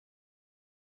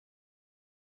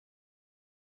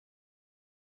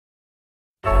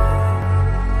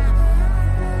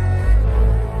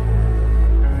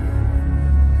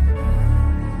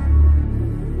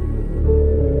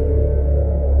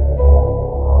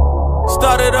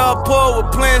Started off poor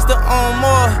with plans to own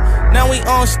more. Now we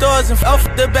own stores and off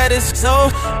the baddest. So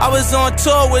I was on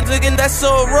tour with niggas that's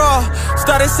so raw.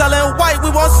 Started selling white, we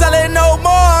won't sell it no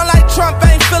more. Like Trump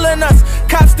ain't feeling us,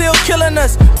 cops still killing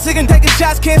us. Sick taking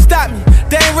shots, can't stop me,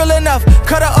 they ain't real enough.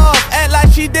 Cut her off, act like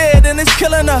she dead and it's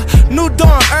killing her. New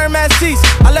dawn, earn my seats,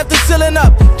 I left the ceiling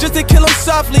up just to kill him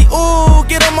softly. Ooh,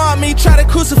 get him on me, try to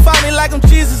crucify me like I'm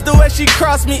Jesus. The way she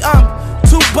crossed me, I'm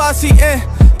too bossy and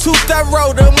too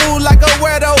thorough to move like a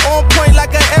weirdo, on point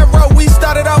like an arrow. We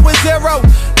started off with 0,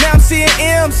 now I'm seeing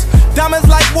M's. Diamonds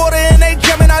like water and they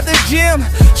jumping out the gym.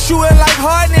 Shooting like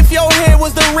Harden if your head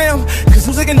was the rim. Cause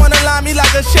music wanna line me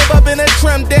like a shape up in a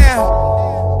trim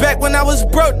down. Back when I was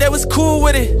broke, they was cool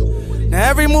with it. Now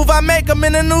every move I make, I'm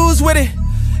in the news with it.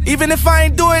 Even if I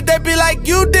ain't do it, they be like,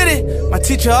 you did it. My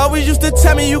teacher always used to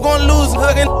tell me you gon' lose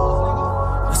hugging.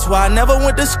 That's why I never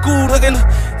went to school looking.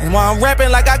 And why I'm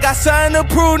rapping like I got something to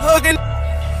prove looking.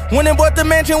 Went and bought the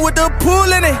mansion with the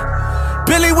pool in it.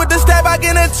 Billy with the stab, I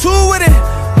get a 2 with it.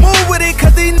 Move with it,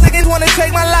 cause these niggas wanna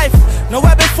take my life. No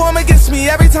weapon form against me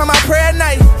every time I pray at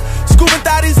night. Scooping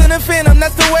thotties in the phantom,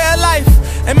 that's the way of life.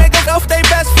 And make them off they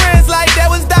best friends like that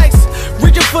was dice.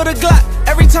 Reaching for the Glock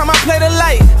every time I play the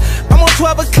light. I'm on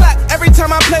 12 o'clock every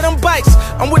time I play them bikes.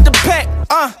 I'm with the pack,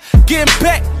 getting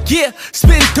back, yeah.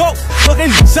 Spitting dope,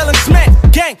 fucking selling smack,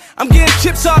 gang. I'm getting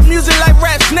chips off music like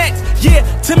rap snacks, yeah.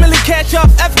 10 million cash off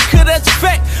Africa, that's a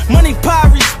fact. Money, power,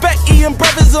 respect, eating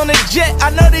brothers on a jet. I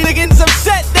know these niggas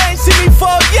upset, they ain't see me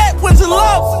fall yet. When's the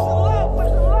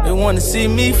love? They wanna see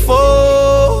me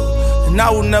fall, and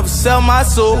I will never sell my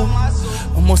soul.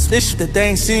 Almost issues that they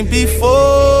ain't seen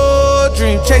before.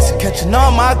 Dream chasing, catching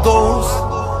all my goals.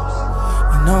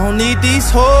 And I don't need these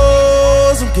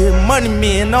hoes. I'm getting money,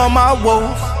 me and all my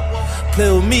woes.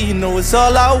 Play with me, you know it's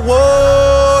all I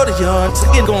want. The young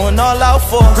chicken going all out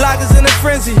for. Bloggers in a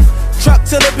frenzy, truck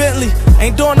to the Bentley.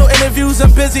 Ain't doing no interviews,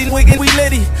 I'm busy, we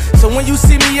litty. So when you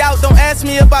see me out, don't ask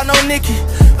me about no Nicki.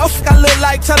 Oh, I look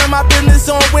like telling my business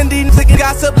on Wendy. Niggas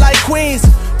gossip like queens.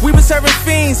 We been serving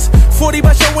fiends. 40,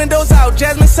 bust your windows out,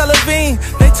 Jasmine Sullivan.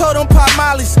 They told them pop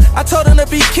mollies, I told them to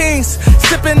be kings.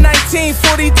 Sipping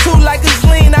 1942 like it's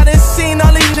lean. I done seen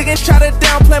all these niggas try to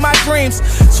downplay my dreams.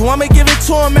 So I'ma give it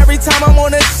to them every time I'm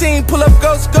on the scene. Pull up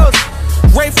ghost.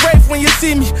 Rafe when you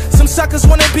see me. Some suckers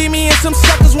wanna be me and some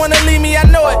suckers wanna leave me, I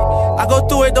know it. I go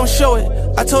through it, don't show it.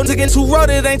 I told niggas who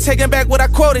wrote it, ain't taking back what I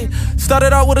quoted.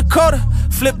 Started off with a quarter,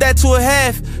 flipped that to a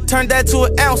half, turned that to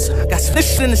an ounce. I got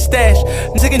snitches in the stash.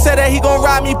 Nigga said that he gon'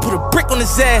 rob me, put a brick on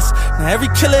his ass. Now every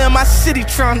killer in my city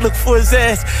tryna look for his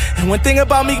ass. And one thing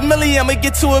about Meek Millie, I'ma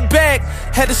get to a bag.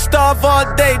 Had to starve all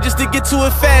day just to get to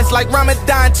it fast. Like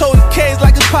Ramadan, toting K's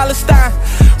like it's Palestine.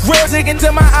 Real nigga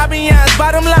to my IBNs,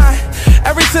 bottom line.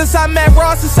 Ever since I met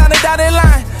Ross, it's on the dotted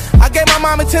line. I gave my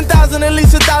mama 10,000 at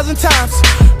least 1,000 times.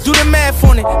 Do the math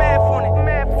on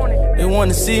it. They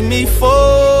wanna see me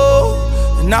fall,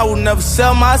 and I will never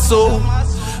sell my soul.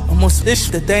 Almost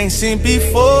issues that they ain't seen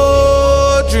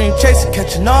before. Dream chasing,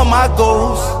 catching all my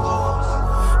goals.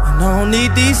 And I don't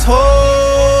need these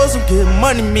hoes. I'm getting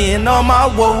money, me and all my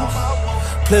woes.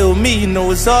 Play with me, you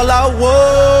know it's all I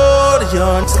want. The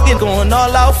young chicken going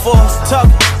all out for us.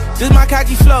 Talking, this my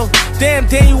cocky flow. Damn,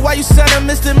 Daniel, why you selling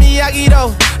Mr. Miyagi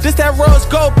though? This that rose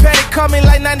gold patty coming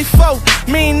like 94.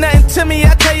 Mean nothing to me,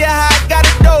 I tell you how I got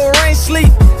it though. Rain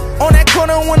sleep on that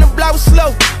corner when the block was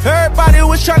slow. Everybody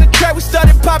was trying to trap, we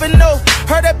started popping no.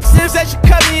 Heard that since that she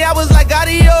cut me, I was like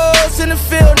adios. In the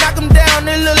field, knock them down,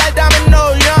 they look like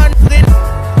domino. Young nigga,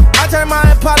 I turn my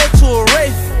Impala to a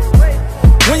Wraith.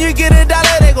 When you get $1,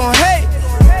 they gon' hate.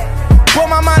 Put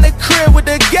my mind in crib with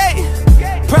the gate.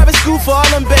 Private school for all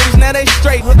them babies, now they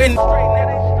straight.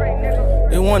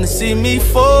 They wanna see me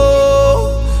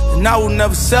fall, and I will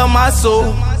never sell my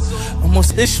soul.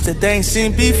 Almost issues that they ain't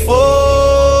seen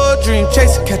before. Dream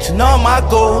chasing, catching all my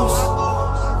goals.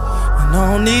 And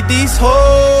I don't need these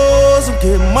hoes. I'm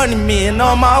getting money, me and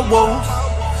all my woes.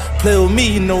 Play with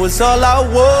me, you know it's all I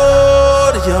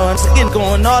want. The young chicken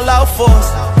going all out for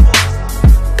us.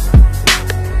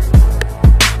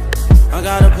 I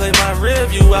gotta play my rear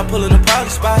view, I pull in the parking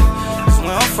spot. That's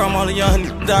where I'm from, all the young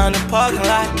niggas down in the parking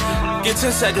lot. Get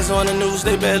 10 seconds on the news,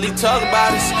 they barely talk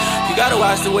about us. You gotta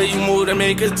watch the way you move to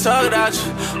make it talk about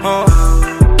you.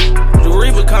 The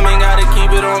reaper coming, gotta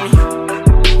keep it on me.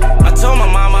 I told my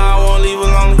mama I won't leave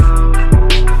her lonely.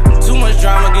 Too much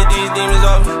drama, get these demons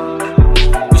off me.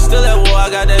 We still at war, I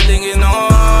got that thinking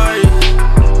on.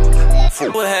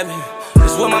 What happened?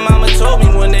 It's what my mama told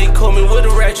me when they called me with a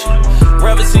ratchet.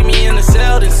 Rather see me in the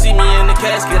cell than see me in the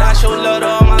casket. I show love to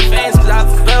all my fans cause I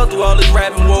fell through all this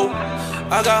rapping, whoa.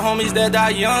 I got homies that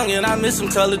die young and I miss them,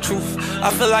 tell the truth.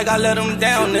 I feel like I let them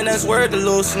down, and that's word to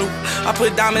Lil Snoop. I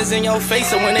put diamonds in your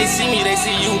face, and when they see me, they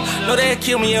see you. Know they'd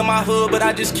kill me in my hood, but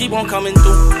I just keep on coming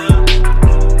through.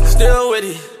 Still with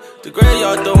it. The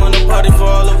graveyard throwing a party for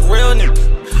all the real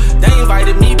niggas. They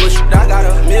invited me, but shit, I got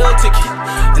a meal ticket.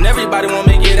 And everybody won't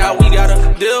make it out, we gotta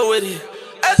deal with it.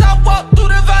 As I walk through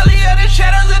the valley of the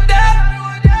shadows of death,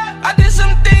 I did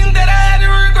some things that I had to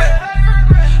regret.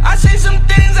 I say some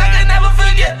things I can never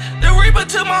forget. The Reaper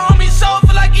took my homie's soul,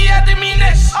 feel like he had to me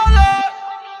next. Oh Lord,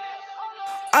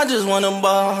 I just wanna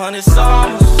ball 100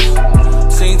 songs.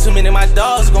 Seen too many of my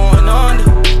dogs going under.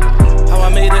 How I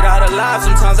made it out alive,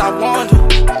 sometimes I wonder.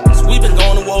 Cause we been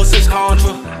going to war since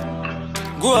Contra.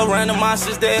 Grew up around the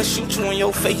monsters that shoot you in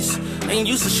your face. Ain't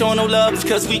used to showing no love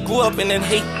because we grew up in that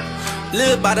hate.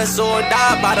 Live by the sword,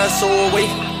 die by the sword way.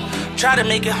 Try to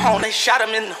make it home, they shot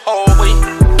him in the hallway.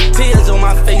 Tears on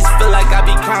my face, feel like I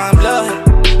be crying blood.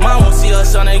 Mom won't see her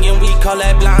son again, we call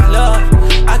that blind love.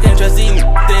 I can't trust these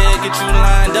there, get you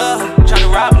lined up. Try to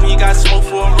rob me, got smoke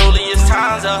for him, rolling his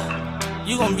times up.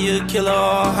 You gon' be a killer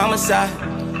or homicide.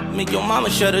 Make your mama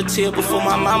shed a tear before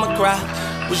my mama cry.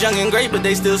 Was young and great, but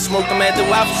they still smoked them at the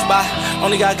waffle spot.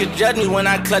 Only God could judge me when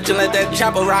I clutch and let that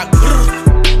chopper rock.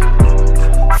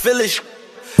 Feel it.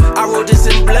 I wrote this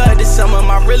in blood, this some of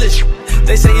my realest.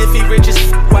 They say if he rich as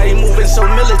why he moving so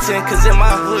militant? Cause in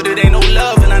my hood it ain't no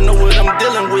love and I know what I'm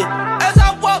dealing with. As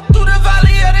I walk through the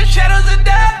valley of the shadows of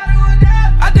death,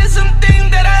 I did some things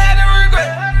that I had to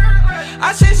regret.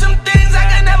 I say some things I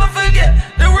can never forget.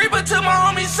 The Reaper took my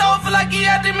homie's soul, feel like he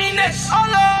had to me next. Oh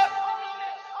Lord,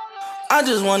 I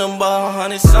just wanna ball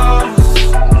 100 songs.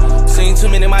 Seen too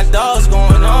many of my dogs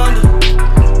going under.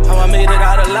 How I made it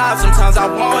out alive, sometimes I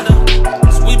wonder.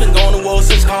 Cause we been going to war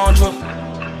since Contra.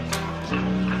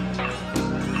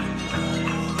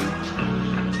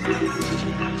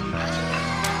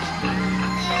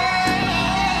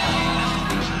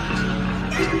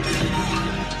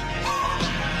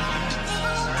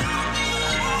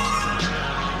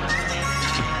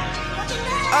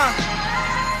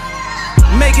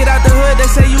 Make it out the hood, they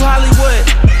say you Hollywood.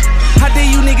 How dare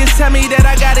you niggas tell me that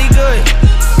I got it good?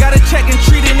 Gotta check and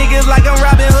treat it niggas like I'm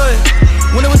Robin Hood.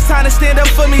 When it was time to stand up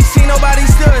for me, see nobody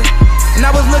stood. And I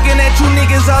was looking at you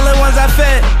niggas, all the ones I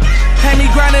fed. Had me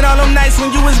grinding all them nights when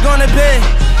you was going to bed.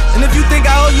 And if you think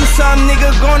I owe you something,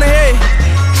 nigga, go on ahead.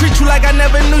 Treat you like I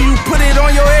never knew you, put it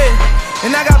on your head.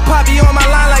 And I got Poppy on my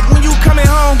line like when you coming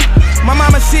home. My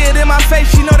mama see it in my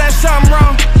face, she know that something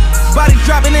wrong. Body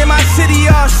dropping in my city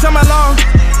all summer long.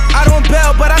 I don't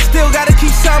bail, but I still gotta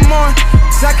keep something on.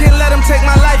 Cause I can't let him take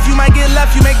my life. You might get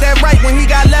left, you make that right. When he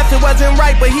got left, it wasn't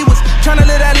right, but he was tryna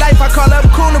live that life. I call up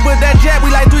Kuna, but that jet,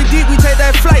 we like 3 deep, we take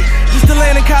that flight. Just to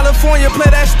land in California, play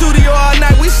that studio all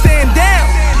night. We stand down.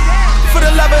 For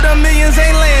the love of the millions,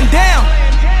 ain't laying down.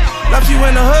 Left you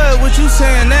in the hood, what you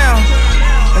saying now?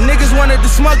 The niggas wanted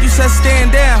to smoke, you said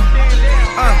stand down.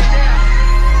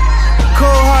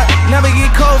 Cold heart, never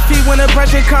get cold feet when the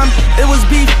pressure come. It was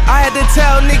beef, I had to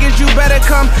tell niggas you better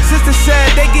come. Sister said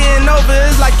they getting over,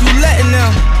 it's like you letting them.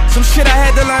 Some shit I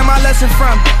had to learn my lesson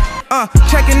from.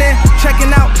 Checking in,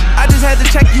 checking out, I just had to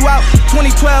check you out.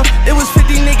 2012, it was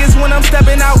 50 niggas when I'm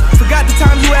stepping out. Forgot the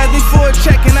time you asked me for a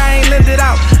check and I ain't lived it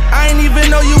out. I ain't even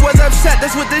know you was upset,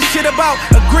 that's what this shit about.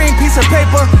 A green piece of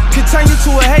paper can turn you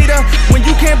to a hater. When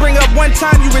you can't bring up one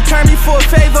time, you return me for a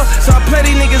favor. So I play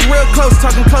these niggas real close,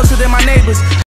 talking closer than my neighbors.